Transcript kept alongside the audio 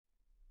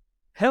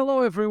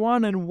Hello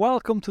everyone and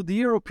welcome to the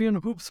European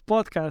Hoops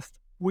podcast.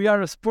 We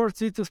are a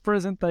Sports Ethos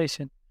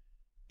presentation.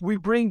 We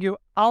bring you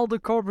all the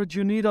coverage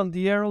you need on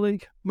the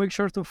Euroleague. Make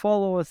sure to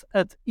follow us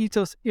at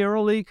Ethos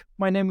Euroleague.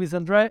 My name is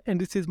Andre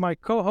and this is my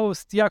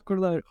co-host Tiago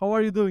Cordeiro. How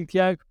are you doing,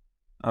 Tiago?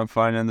 I'm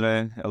fine,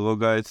 Andre. Hello,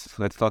 guys.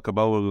 Let's talk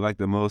about what we like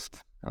the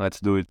most. Let's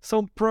do it.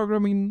 Some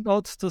programming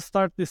notes to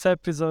start this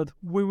episode.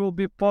 We will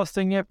be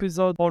posting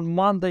episode on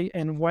Monday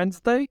and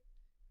Wednesday.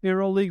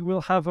 Euroleague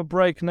will have a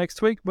break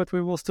next week, but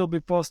we will still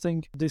be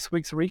posting this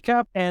week's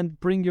recap and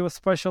bring you a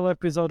special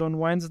episode on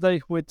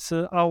Wednesday with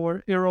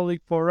our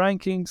Euroleague Power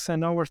rankings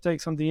and our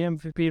takes on the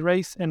MVP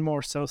race and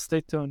more, so stay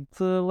tuned.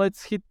 So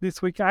let's hit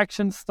this week's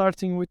action,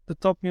 starting with the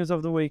top news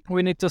of the week.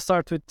 We need to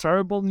start with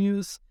terrible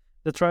news.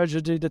 The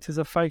tragedy that is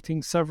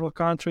affecting several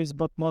countries,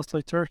 but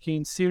mostly Turkey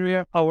and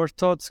Syria. Our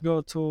thoughts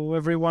go to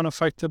everyone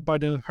affected by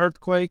the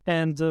earthquake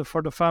and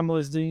for the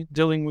families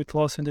dealing with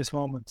loss in this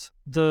moment.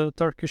 The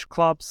Turkish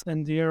clubs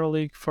and the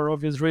Euroleague, for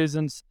obvious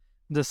reasons,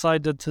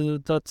 decided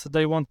that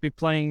they won't be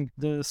playing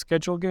the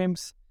scheduled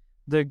games.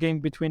 The game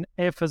between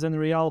Efes and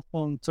Real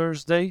on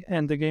Thursday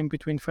and the game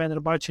between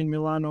Fenerbahce and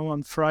Milano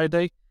on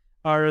Friday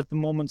are at the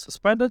moment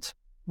suspended.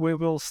 We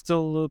will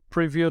still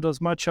preview those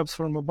matchups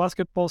from a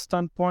basketball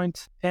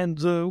standpoint, and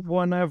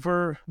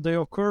whenever they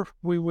occur,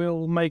 we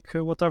will make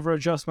whatever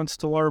adjustments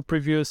to our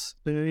previews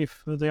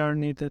if they are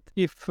needed.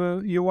 If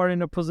you are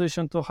in a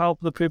position to help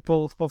the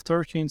people of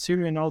Turkey and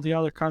Syria and all the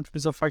other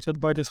countries affected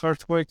by this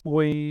earthquake,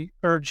 we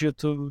urge you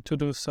to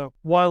do so.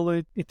 While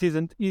it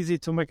isn't easy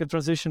to make a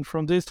transition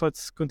from this,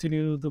 let's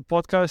continue the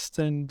podcast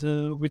and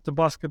with the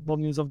basketball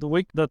news of the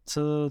week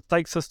that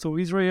takes us to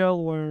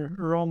Israel, where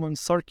Roman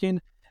Sorkin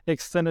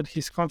extended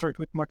his contract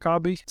with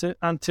Maccabi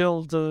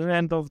until the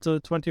end of the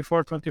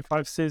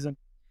 24-25 season.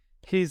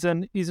 He's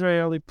an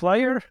Israeli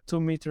player,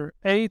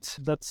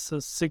 2'8", that's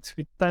 6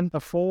 feet 10, a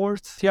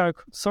forward.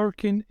 Tiago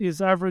Sorkin is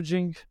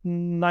averaging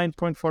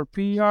 9.4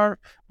 PER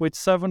with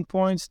 7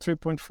 points,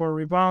 3.4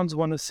 rebounds,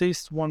 1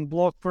 assist, 1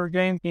 block per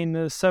game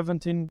in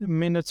 17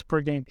 minutes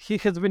per game. He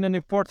has been an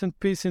important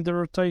piece in the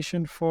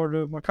rotation for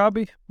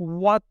Maccabi.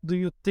 What do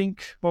you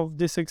think of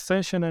this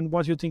extension and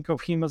what do you think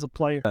of him as a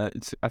player?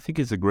 I think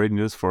it's a great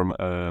news for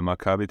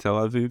Maccabi Tel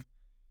Aviv.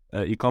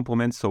 He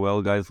complements so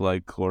well guys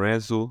like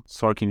Lorenzo.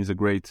 Sorkin is a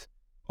great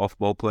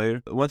off-ball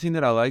player. One thing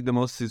that I like the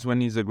most is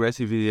when he's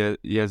aggressive,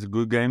 he has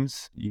good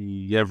games.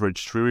 He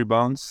averaged 3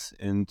 rebounds,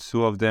 and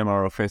 2 of them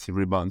are offensive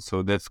rebounds,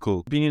 so that's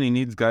cool. Opinion, he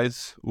needs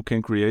guys who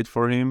can create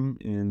for him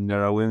and that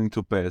are willing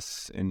to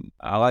pass. And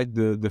I like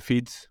the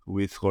fit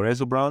with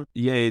Lorenzo Brown.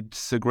 Yeah,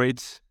 it's a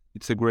great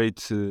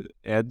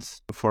add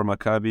for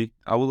Maccabi.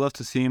 I would love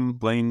to see him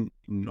playing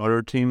in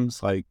other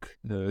teams, like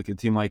a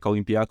team like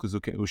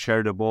Olympiacos who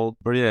share the ball.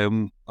 But yeah,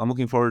 I'm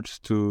looking forward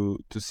to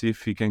see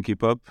if he can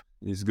keep up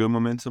his good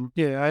momentum.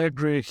 Yeah, I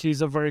agree.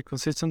 He's a very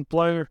consistent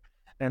player.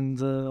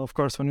 And of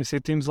course, when we see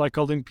teams like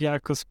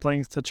Olympiacos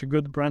playing such a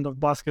good brand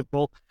of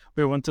basketball,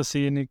 we want to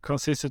see any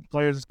consistent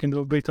players that can do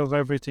a bit of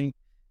everything.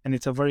 And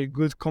it's a very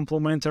good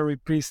complementary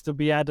piece to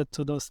be added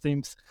to those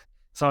teams.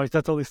 So I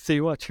totally see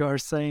what you are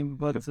saying,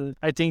 but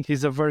I think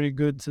he's a very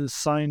good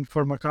sign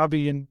for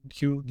Maccabi and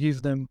he'll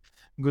give them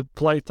good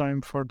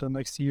playtime for the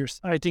next years.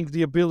 I think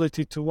the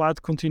ability to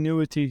add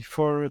continuity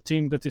for a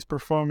team that is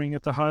performing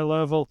at a high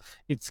level,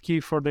 it's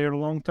key for their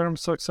long-term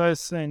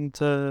success, and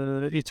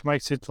it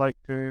makes it like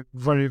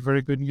very,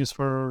 very good news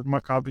for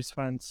Maccabi's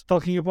fans.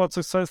 Talking about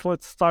success,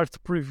 let's start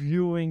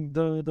previewing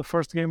the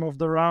first game of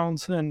the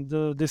round, and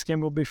this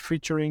game will be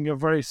featuring a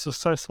very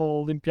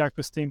successful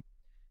Olympiacos team.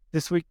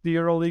 This week, the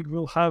Euroleague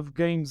will have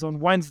games on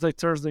Wednesday,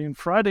 Thursday, and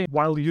Friday,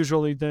 while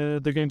usually the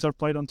games are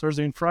played on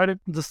Thursday and Friday.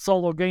 The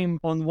solo game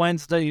on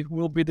Wednesday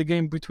will be the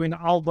game between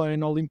Alba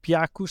and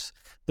Olympiacos.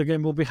 The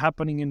game will be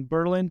happening in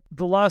Berlin.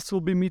 The last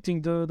will be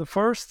meeting the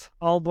first.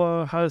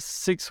 Alba has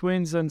 6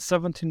 wins and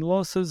 17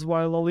 losses,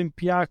 while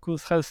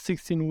Olympiacos has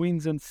 16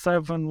 wins and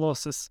 7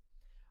 losses.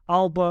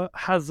 Alba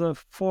has a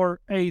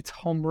 4-8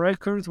 home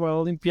record,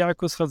 while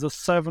Olympiacos has a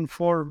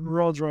 7-4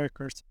 road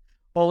record.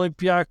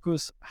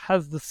 Olympiacos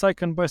has the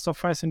second best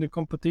offense in the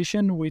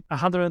competition with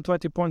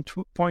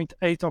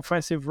 120.8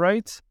 offensive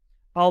rate.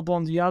 Alba,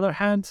 on the other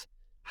hand,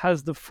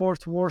 has the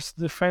 4th worst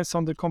defense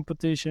on the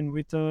competition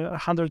with a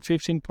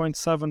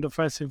 115.7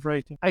 defensive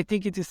rating. I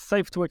think it is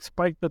safe to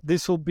expect that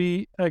this will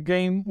be a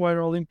game where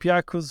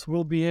Olympiacos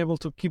will be able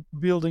to keep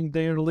building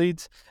their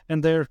lead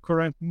and their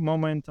current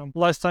momentum.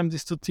 Last time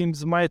these two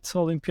teams met,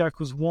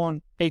 Olympiacos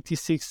won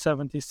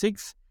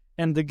 86-76,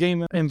 and the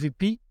game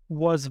MVP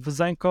was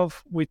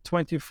Vezenkov with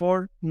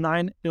 24,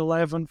 9,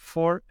 11,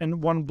 4,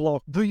 and 1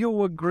 block. Do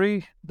you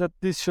agree that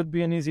this should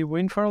be an easy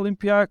win for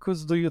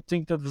Olympiacos? Do you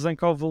think that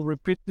Vezenkov will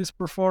repeat this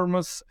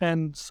performance?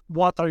 And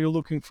what are you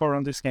looking for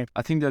on this game?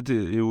 I think that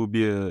it will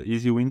be an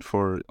easy win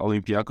for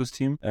Olympiacos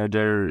team.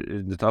 They're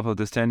at the top of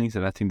the standings,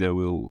 and I think they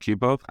will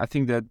keep up. I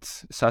think that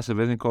Sasha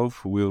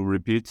Vezenkov will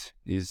repeat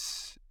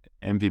his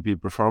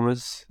MVP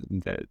performance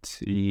that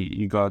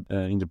he got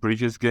in the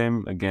previous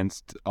game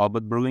against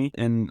Albert Berlin.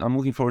 And I'm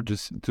looking forward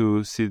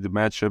to see the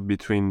matchup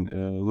between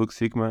Luke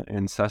Sigma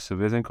and Sasha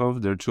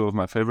Vezenkov. They're two of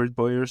my favorite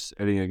players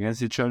heading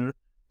against each other.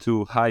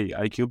 Two high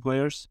IQ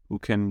players who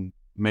can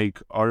make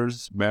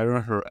others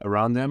better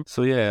around them.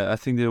 So yeah, I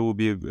think there will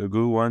be a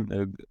good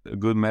one, a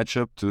good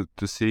matchup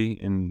to see,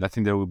 and I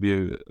think there will be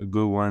a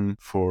good one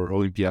for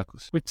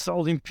Olympiacos. With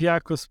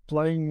Olympiacos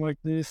playing like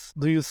this,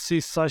 do you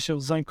see Sasha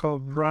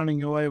Vezenkov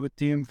running away with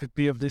the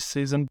MVP of this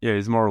season? Yeah,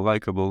 he's more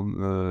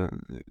likable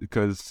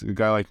because a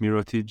guy like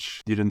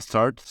Mirotic didn't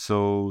start,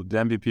 so the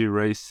MVP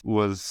race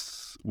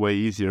was way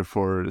easier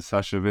for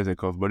Sasha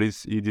Vezenkov, but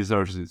he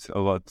deserves it a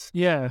lot.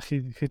 Yeah,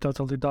 he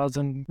totally does,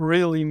 and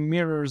really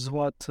mirrors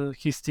what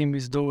his team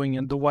is doing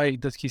and the way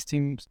that his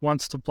team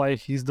wants to play.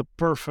 He's the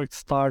perfect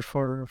star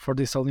for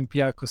this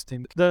Olympiacos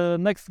team. The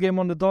next game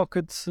on the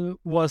docket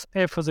was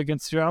Efes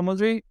against Real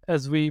Madrid.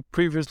 As we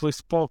previously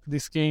spoke,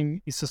 this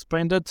game is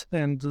suspended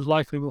and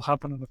likely will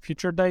happen on a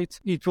future date.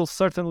 It will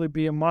certainly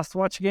be a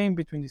must-watch game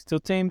between these two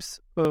teams.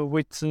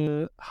 With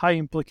high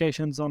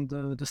implications on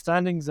the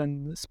standings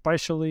and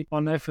especially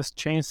on Efes'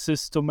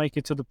 chances to make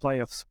it to the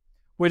playoffs.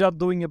 Without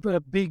doing a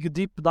big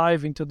deep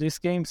dive into this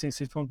game,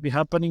 since it won't be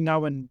happening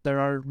now and there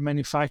are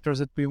many factors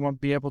that we won't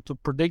be able to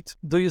predict,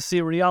 do you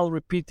see Real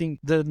repeating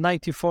the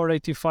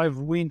 94-85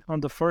 win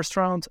on the first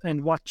round,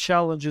 and what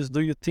challenges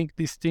do you think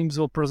these teams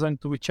will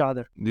present to each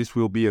other? This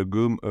will be a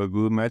good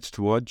match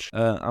to watch.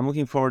 I'm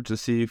looking forward to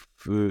see if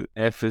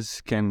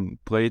Efes can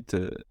play it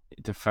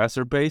at a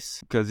faster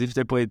pace, because if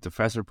they play at a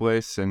faster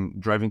pace and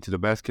driving to the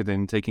basket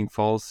and taking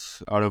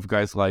fouls out of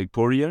guys like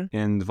Poirier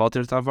and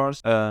Walter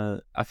Tavares,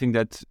 I think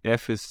that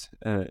Efes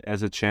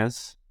has a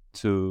chance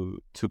to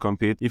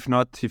compete. If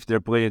not, if they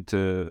play at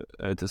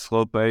a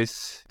slow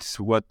pace, it's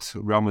what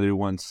Real Madrid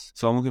wants.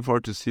 So I'm looking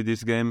forward to see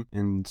this game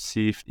and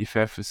see if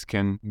Efes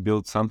can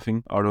build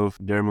something out of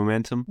their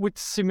momentum. Which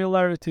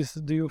similarities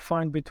do you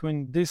find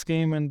between this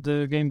game and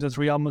the game that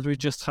Real Madrid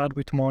just had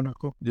with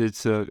Monaco?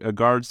 It's a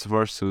guards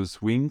versus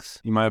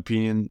wings. In my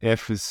opinion,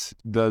 Efes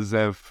does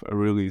have a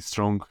really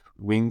strong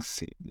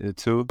wings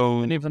too.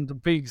 And even the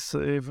bigs,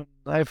 even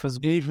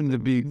the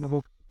big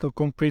to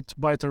compete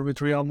better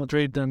with Real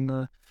Madrid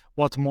than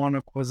what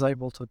Monaco was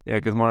able to do. Yeah,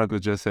 because Monaco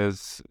just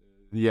has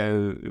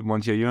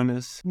Montia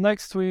Younes.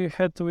 Next, we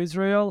head to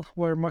Israel,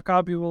 where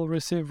Maccabi will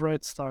receive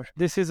Red Star.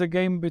 This is a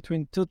game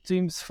between two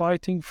teams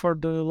fighting for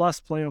the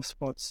last playoff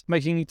spots,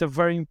 making it a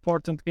very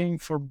important game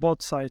for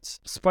both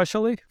sides,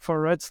 especially for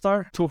Red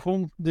Star, to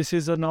whom this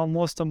is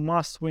almost a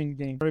must-win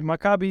game.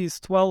 Maccabi is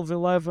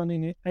 12-11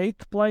 in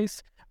 8th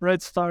place,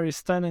 Red Star is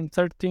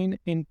 10-13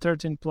 in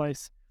 13th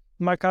place.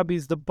 Maccabi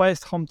is the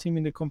best home team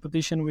in the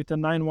competition with a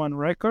 9-1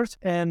 record,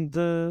 and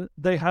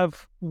they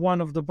have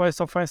one of the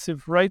best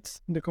offensive rates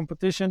in the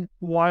competition,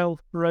 while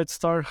Red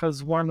Star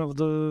has one of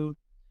the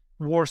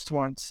worst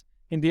ones.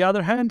 On the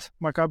other hand,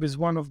 Maccabi is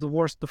one of the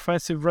worst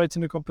defensive rates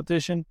in the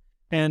competition,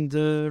 and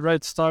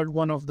Red Star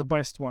one of the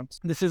best ones.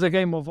 This is a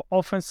game of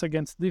offense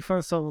against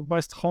defense, of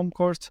best home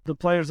court. The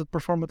players that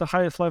perform at the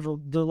highest level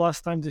the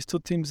last time these two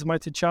teams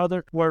met each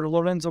other were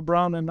Lorenzo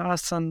Brown and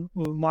Hassan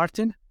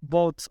Martin.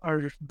 Both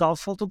are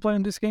doubtful to play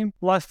in this game.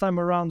 Last time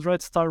around,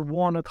 Red Star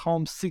won at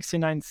home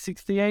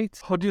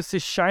 69-68. Who do you see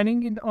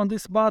shining on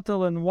this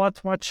battle, and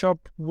what matchup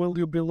will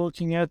you be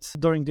looking at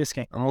during this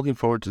game? I'm looking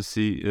forward to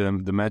see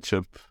the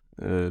matchup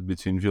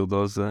between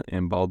Vildoza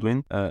and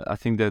Baldwin. I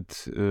think that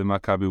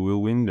Maccabi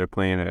will win. They're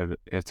playing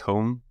at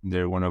home.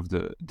 They're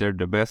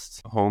the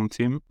best home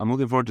team. I'm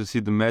looking forward to see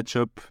the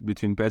matchup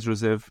between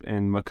Petrusev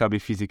and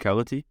Maccabi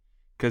physicality,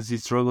 because he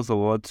struggles a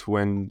lot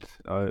when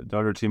the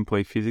other team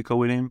play physical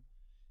with him.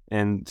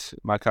 And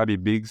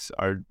Maccabi bigs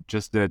are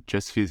just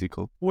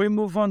physical. We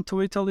move on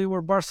to Italy,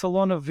 where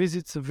Barcelona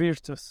visits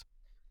Virtus.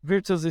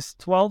 Virtus is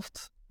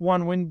 12th,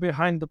 one win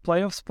behind the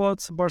playoff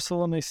spots.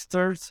 Barcelona is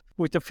third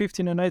with a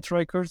 15-8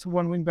 record,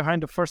 one win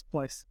behind the first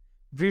place.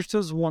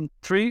 Virtus won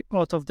 3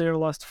 out of their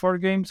last 4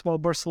 games, while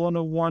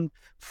Barcelona won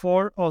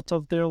 4 out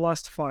of their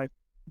last 5.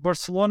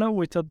 Barcelona,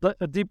 with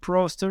a deep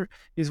roster,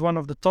 is one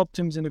of the top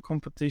teams in the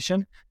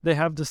competition. They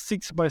have the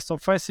 6th best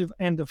offensive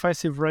and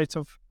defensive rates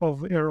of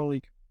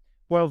Euroleague,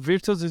 while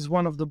Virtus is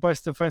one of the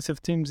best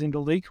defensive teams in the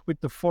league with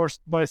the 4th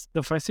best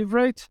defensive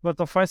rate, but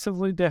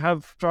offensively they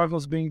have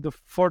struggles, being the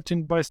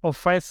 14th best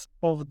offense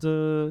of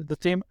the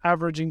team,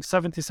 averaging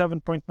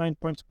 77.9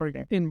 points per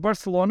game. In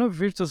Barcelona,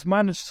 Virtus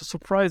managed to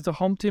surprise the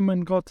home team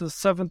and got a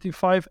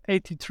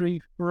 75-83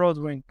 road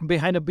win,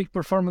 behind a big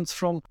performance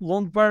from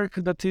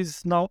Lundberg that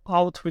is now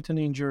out with an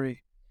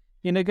injury.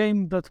 In a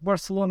game that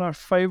Barcelona are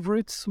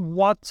favorites,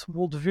 what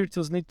would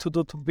Virtus need to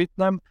do to beat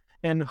them?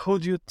 And who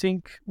do you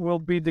think will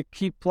be the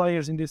key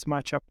players in this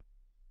matchup?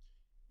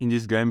 In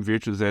this game,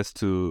 Virtus has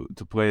to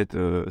play at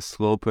a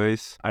slow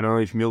pace. I don't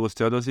know if Milos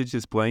Teodosic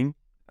is playing.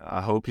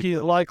 I hope he's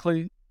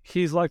likely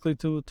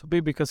to be,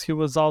 because he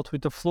was out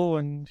with the flu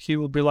and he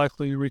will be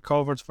likely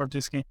recovered for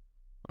this game.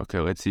 Okay,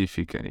 let's see if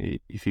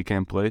he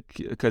can play.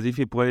 Because if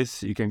he plays,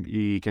 he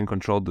can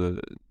control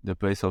the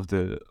pace of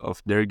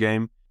their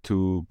game.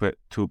 to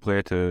play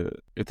at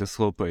a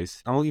slow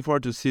pace. I'm looking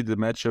forward to see the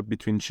matchup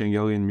between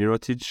Şengeli and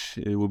Mirotic.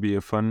 It will be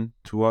a fun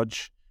to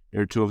watch.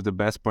 They're two of the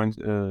best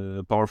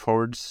power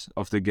forwards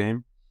of the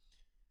game.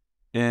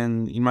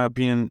 And in my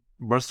opinion,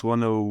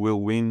 Barcelona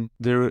will win.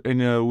 They're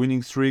in a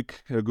winning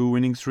streak, a good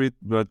winning streak,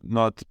 but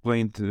not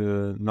playing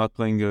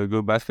a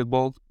good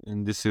basketball.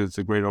 And this is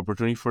a great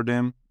opportunity for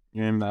them.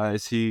 And I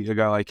see a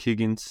guy like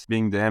Higgins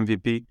being the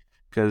MVP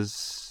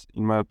because,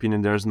 in my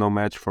opinion, there's no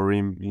match for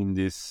him in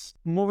this.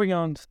 Moving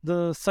on,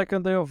 the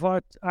second day of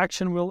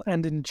action will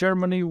end in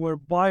Germany, where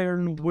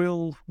Bayern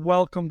will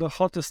welcome the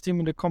hottest team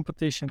in the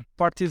competition.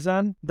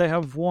 Partizan, they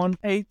have won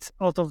 8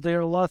 out of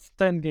their last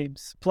 10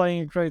 games,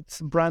 playing a great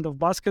brand of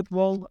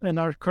basketball and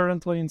are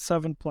currently in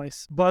 7th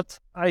place. But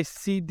I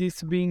see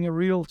this being a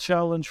real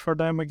challenge for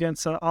them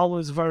against an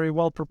always very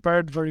well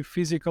prepared, very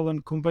physical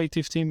and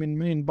combative team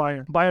in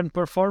Bayern. Bayern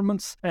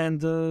performance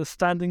and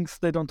standings,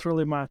 they don't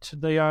really match.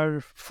 They are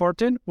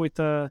 14 with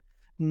a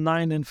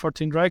 9 and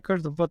 14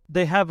 record, but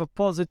they have a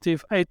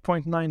positive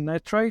 8.9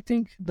 net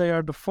rating. They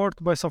are the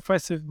 4th best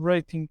offensive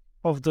rating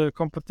of the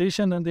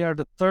competition, and they are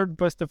the 3rd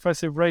best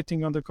defensive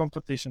rating on the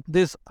competition.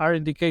 These are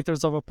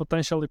indicators of a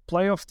potentially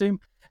playoff team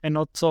and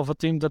not of a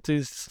team that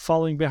is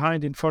falling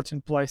behind in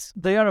 14th place.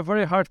 They are a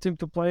very hard team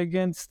to play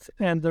against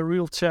and a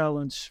real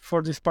challenge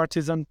for this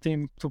Partizan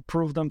team to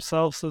prove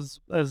themselves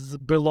as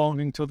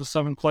belonging to the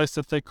 7th place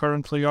that they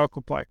currently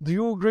occupy. Do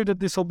you agree that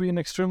this will be an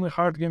extremely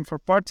hard game for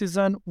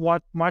Partizan?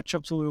 What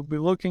matchups will you be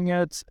looking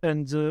at,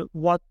 and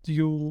what do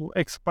you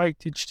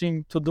expect each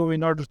team to do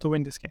in order to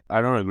win this game? I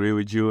don't agree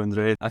with you,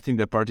 Andre. I think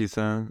that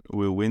Partizan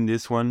will win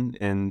this one,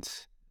 and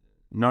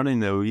not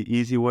in an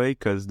easy way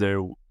because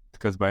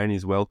Bayern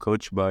is well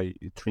coached by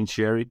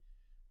Trinchieri,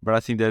 but I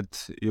think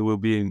that it will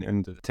be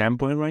in the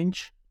 10-point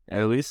range,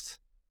 at least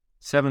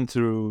 7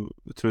 through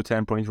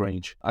 10-point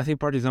range. I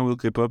think Partizan will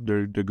keep up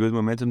the good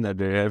momentum that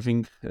they're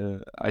having.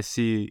 I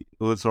see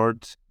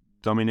Lizard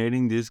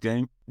dominating this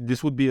game.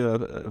 This would be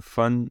a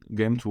fun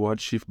game to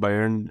watch if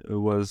Bayern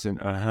was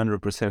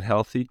 100%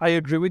 healthy. I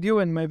agree with you,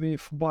 and maybe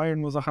if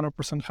Bayern was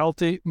 100%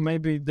 healthy,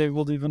 maybe they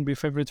would even be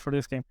favorites for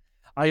this game.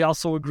 I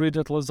also agree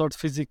that Lazard's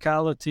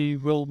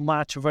physicality will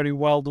match very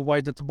well the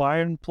way that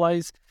Bayern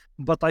plays,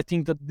 but I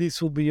think that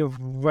this will be a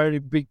very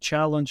big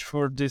challenge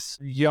for this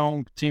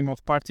young team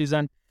of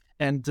Partizan,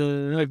 and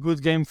a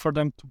good game for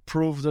them to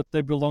prove that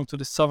they belong to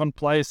the 7th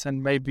place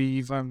and maybe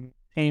even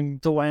aim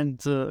to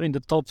end in the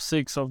top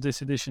 6 of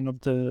this edition of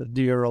the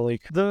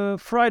Euroleague. The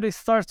Friday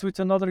starts with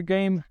another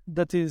game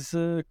that is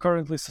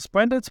currently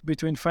suspended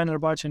between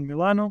Fenerbahce and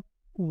Milano.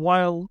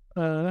 While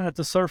at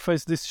the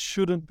surface this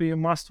shouldn't be a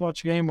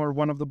must-watch game or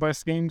one of the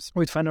best games,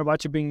 with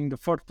Fenerbahce being in the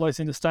 4th place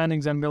in the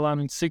standings and Milan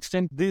in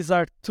 16th, these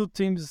are two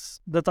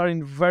teams that are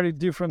in very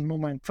different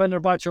momentum.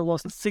 Fenerbahce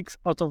lost 6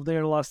 out of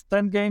their last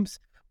 10 games,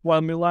 while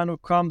Milano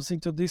comes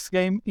into this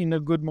game in a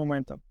good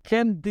momentum.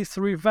 Can this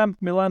revamped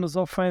Milano's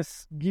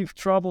offense give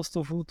troubles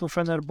to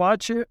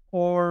Fenerbahce,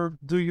 or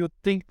do you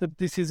think that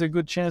this is a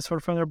good chance for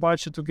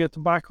Fenerbahce to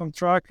get back on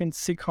track and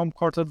seek home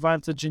court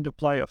advantage in the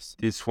playoffs?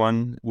 This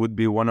one would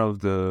be one of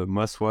the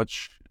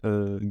must-watch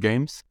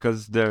games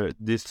because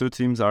these two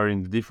teams are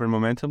in different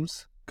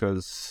momentums,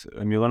 because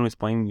Milano is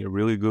playing a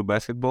really good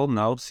basketball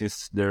now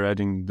since they're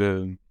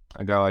adding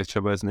a guy like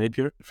Shabazz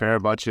Napier.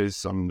 Fenerbahce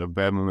is on a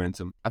bad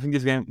momentum. I think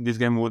this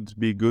game would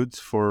be good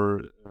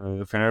for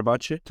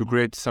Fenerbahce to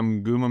create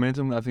some good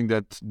momentum. I think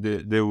that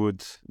they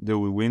would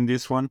win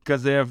this one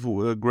because they have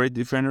great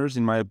defenders.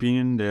 In my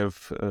opinion, they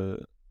have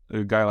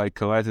a guy like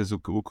Kaletes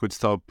who could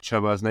stop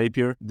Shabazz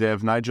Napier. They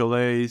have Nigel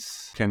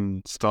Hayes,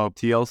 can stop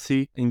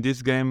TLC. In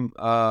this game,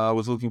 I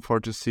was looking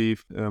forward to see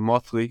if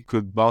Motley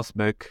could bounce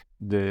back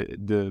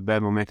the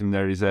bad momentum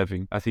that he's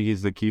having. I think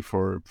it's the key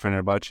for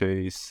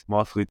Fenerbahce is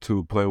Motley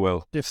to play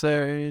well. If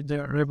they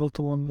are able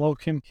to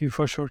unlock him, he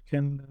for sure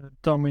can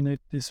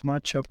dominate this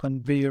matchup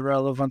and be a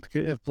relevant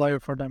player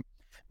for them.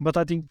 But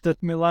I think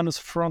that Milano's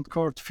front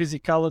court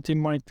physicality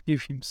might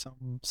give him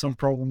some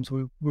problems.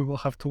 We will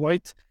have to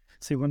wait,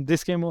 see when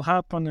this game will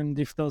happen, and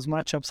if those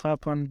matchups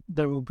happen,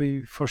 there will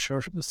be for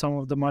sure some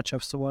of the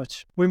matchups to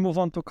watch. We move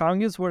on to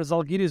Kaunas, where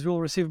Zalgiris will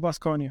receive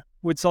Baskonia.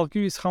 With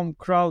Zalgiris home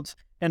crowd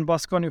and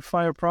Baskonia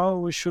firepower,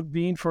 we should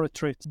be in for a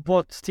treat.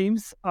 Both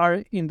teams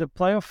are in the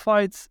playoff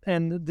fights,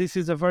 and this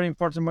is a very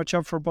important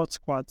matchup for both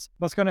squads.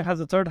 Baskonia has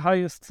the 3rd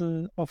highest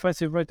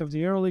offensive rate of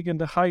the Euroleague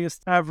and the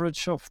highest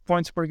average of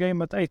points per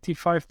game at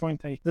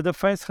 85.8. The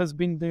defense has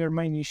been their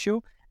main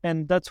issue,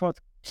 and that's what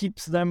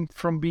keeps them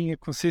from being a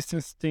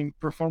consistent team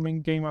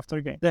performing game after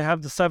game. They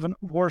have the 7th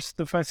worst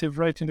defensive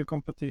rate in the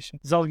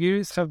competition.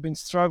 Zalgiris have been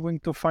struggling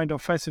to find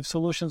offensive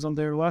solutions on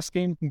their last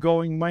game,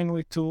 going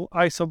mainly to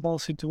iso ball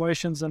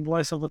situations and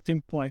less of a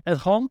team play. At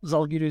home,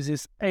 Zalgiris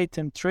is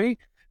 8-3,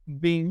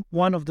 being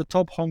one of the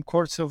top home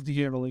courts of the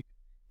Euroleague.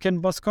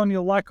 Can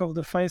Baskonia lack of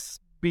defense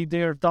be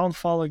their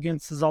downfall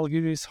against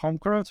Zalgiris home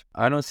crowd?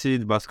 I don't see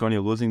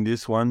Baskonia losing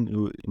this one.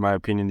 In my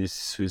opinion,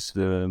 this is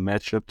the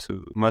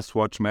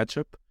must-watch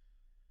matchup.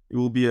 It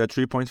will be a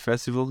 3-point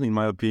festival, in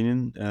my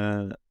opinion.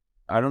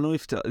 I don't know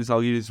if the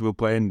Zalgiris will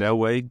play in that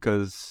way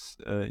because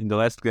in the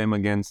last game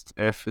against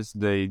Efes,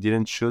 they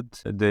didn't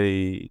shoot.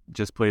 They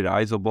just played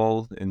ISO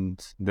ball,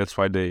 and that's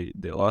why they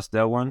lost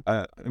that one.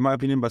 In my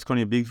opinion,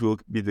 Baskonia bigs will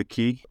be the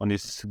key on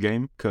this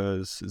game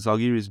because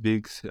Zalgiris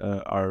bigs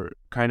are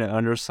kind of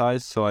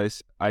undersized. So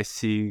I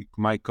see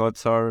Mike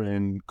Kotsar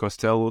and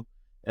Costello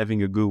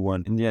having a good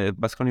one. And yeah,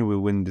 Baskonia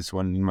will win this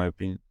one, in my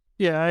opinion.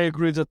 Yeah, I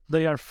agree that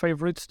they are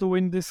favorites to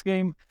win this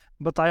game,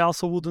 but I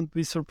also wouldn't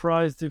be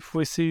surprised if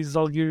we see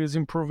Zalgiris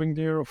improving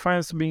their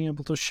offense, being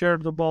able to share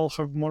the ball,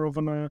 have more of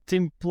a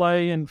team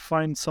play, and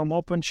find some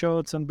open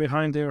shots. And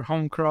behind their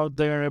home crowd,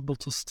 they are able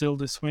to steal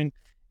this win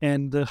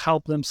and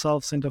help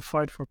themselves in the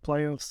fight for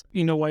playoffs.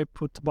 In a way,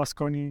 put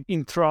Baskonia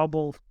in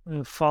trouble,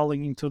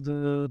 falling into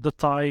the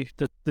tie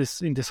that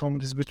in this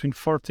moment is between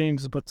four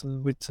teams, but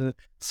with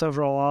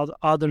several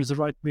others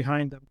right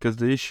behind them. Because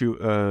the issue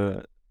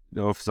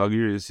of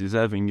Zalgiris is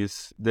having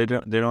is they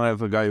don't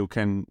have a guy who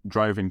can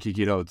drive and kick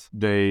it out.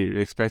 They're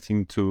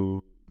expecting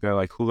to guy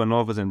like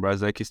Hulanovas and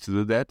Brazekis to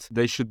do that.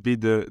 They should be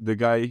the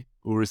guy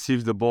who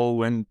receives the ball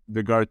when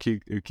the guard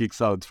kicks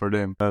out for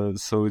them.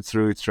 So it's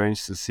really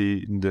strange to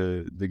see in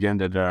the game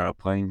that they are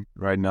playing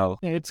right now.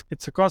 Yeah,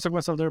 it's a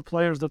consequence of their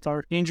players that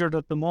are injured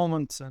at the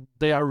moment, and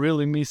they are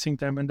really missing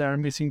them, and they are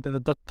missing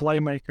that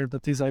playmaker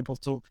that is able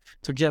to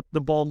get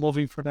the ball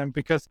moving for them.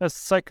 Because as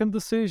second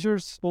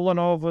decisors,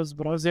 Ulanovas,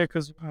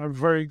 Brazekis are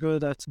very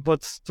good at,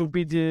 but to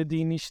be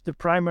the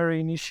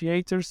primary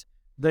initiators,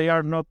 they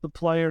are not the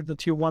player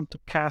that you want to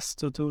cast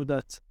to do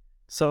that.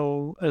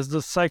 So as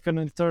the second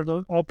and third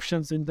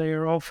options in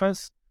their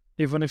offense,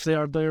 even if they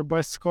are their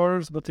best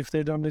scorers, but if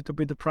they don't need to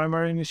be the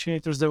primary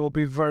initiators, they will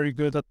be very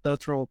good at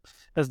that role.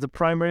 As the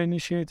primary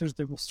initiators,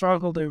 they will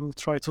struggle. They will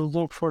try to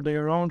look for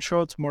their own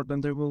shots more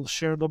than they will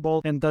share the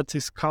ball, and that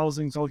is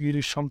causing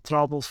Zalgiris some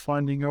troubles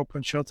finding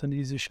open shots and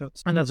easy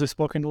shots. And as we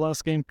spoke in the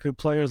last game,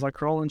 players like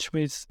Roland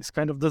Schmitz is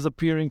kind of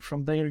disappearing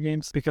from their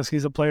games because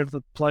he's a player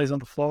that plays on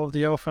the flow of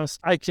the offense.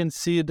 I can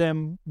see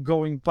them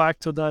going back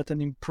to that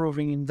and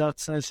improving in that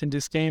sense in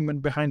this game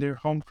and behind their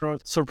home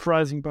crowd,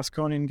 surprising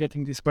Baskonia and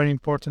getting this very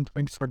important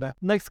win for that.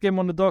 Next game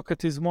on the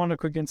docket is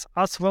Monaco against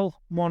Asvel.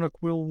 Monaco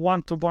will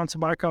want to bounce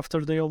back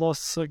after their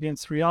loss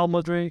against Real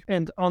Madrid,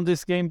 and on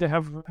this game they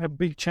have a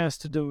big chance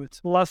to do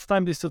it. Last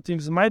time these two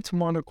teams met,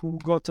 Monaco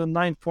got a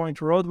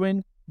 9-point road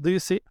win. Do you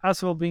see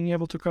Asvel being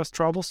able to cause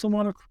troubles to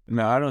Monaco?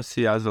 No, I don't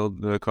see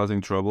Asvel causing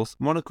troubles.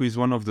 Monaco is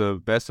one of the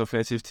best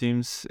offensive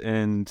teams,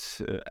 and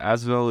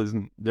Asvel is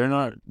they're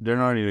not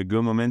in a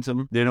good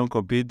momentum. They don't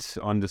compete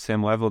on the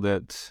same level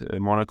that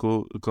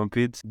Monaco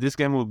competes. This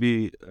game will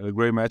be a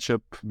great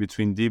matchup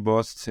between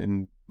D-Bost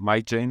and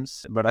Mike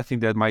James, but I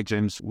think that Mike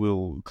James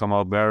will come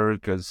out better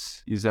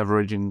because he's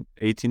averaging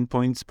 18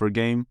 points per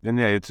game. And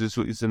yeah, it's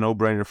a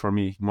no-brainer for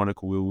me.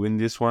 Monaco will win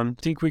this one.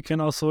 I think we can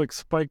also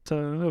expect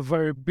a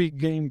very big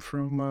game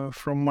from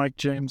Mike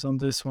James on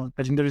this one.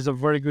 I think there is a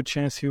very good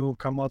chance he will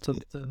come out as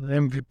the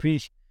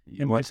MVP.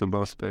 He wants to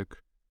bounce back.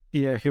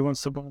 Yeah, he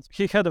wants to bounce.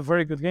 He had a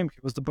very good game. He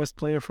was the best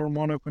player for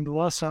Monaco in the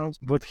last round,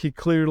 but he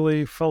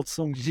clearly felt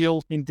some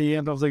guilt in the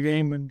end of the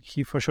game, and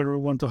he for sure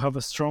will want to have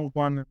a strong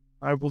one.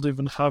 I would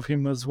even have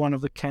him as one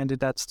of the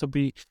candidates to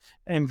be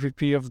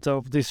MVP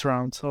of this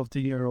round of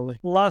the Euroleague.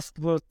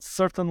 Last but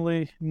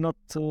certainly not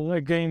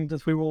a game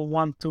that we will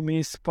want to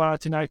miss,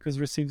 Panathinaikos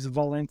receives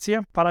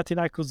Valencia.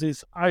 Panathinaikos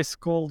is ice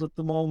cold at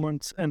the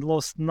moment and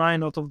lost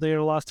 9 out of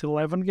their last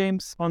 11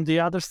 games. On the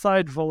other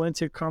side,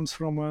 Valencia comes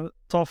from a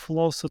tough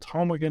loss at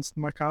home against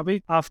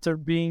Maccabi after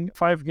being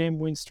 5-game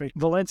win streak.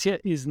 Valencia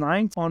is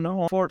 9th on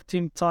a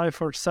 4-team tie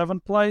for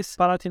 7th place.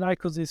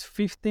 Panathinaikos is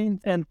 15th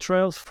and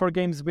trails 4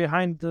 games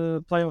behind the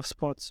playoff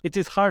spots. It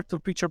is hard to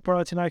picture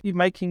Panathinaikos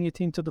making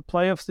it into the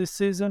playoffs this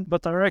season,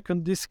 but I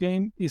reckon this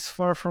game is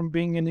far from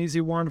being an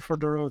easy one for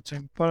the road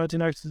team.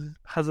 Panathinaikos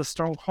has a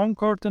strong home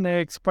court and I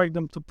expect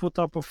them to put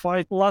up a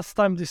fight. Last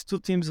time these two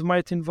teams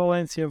met in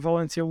Valencia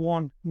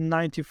won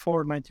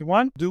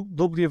 94-91.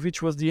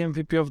 Dubljevic was the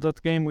MVP of that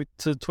game with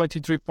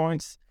 23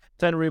 points,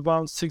 10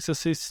 rebounds, 6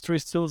 assists, 3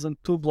 steals, and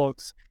 2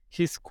 blocks.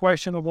 He's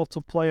questionable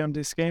to play on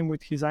this game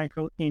with his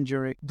ankle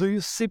injury. Do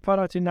you see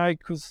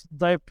Panathinaikos'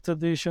 depth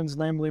additions,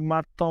 namely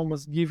Matt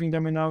Thomas, giving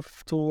them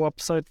enough to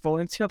upset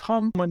Valencia at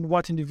home? And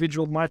what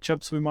individual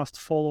matchups we must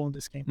follow in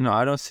this game? No,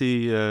 I don't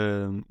see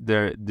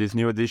these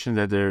new additions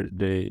that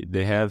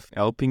they have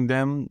helping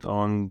them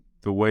on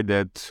the way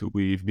that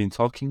we've been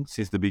talking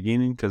since the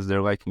beginning, because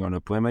they're lacking on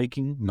a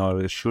playmaking, not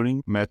a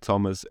shooting. Matt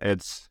Thomas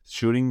adds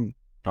shooting,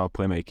 not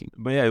playmaking.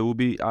 But yeah, it will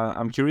be.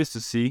 I'm curious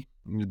to see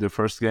the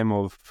first game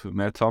of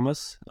Matt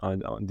Thomas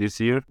on this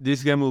year.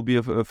 This game will be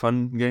a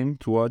fun game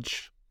to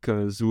watch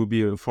because it will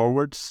be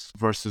forwards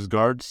versus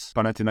guards.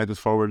 Panathinaikos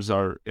forwards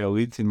are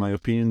elite in my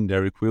opinion.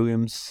 Derek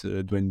Williams,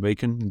 Dwayne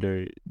Bacon,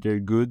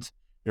 they're good.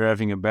 They're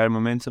having a bad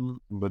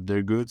momentum, but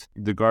they're good.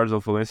 The guards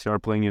of Valencia are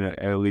playing in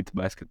elite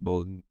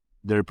basketball.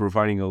 They're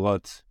providing a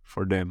lot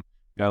for them.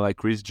 guy like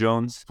Chris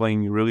Jones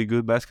playing really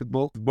good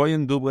basketball. If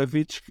Bojan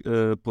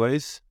Dublevic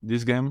plays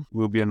this game,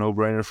 will be a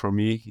no-brainer for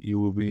me. He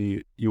will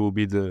be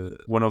the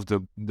one of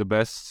the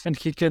best. And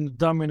he can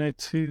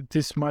dominate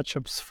these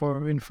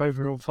matchups in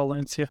favor of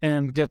Valencia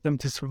and get them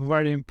this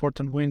very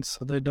important win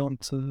so they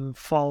don't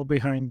fall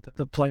behind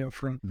the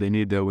playoff run. They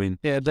need the win.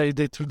 Yeah, they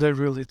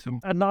really do.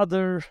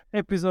 Another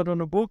episode on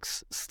the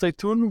books. Stay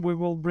tuned. We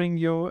will bring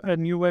you a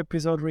new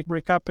episode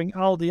recapping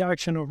all the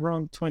action of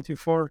round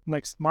 24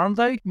 next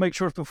Monday. Make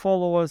sure to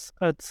follow us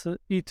at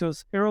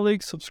Ito's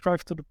Euroleague.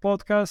 Subscribe to the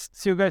podcast.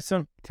 See you guys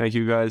soon. Thank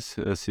you guys.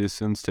 See you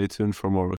soon. Stay tuned for more.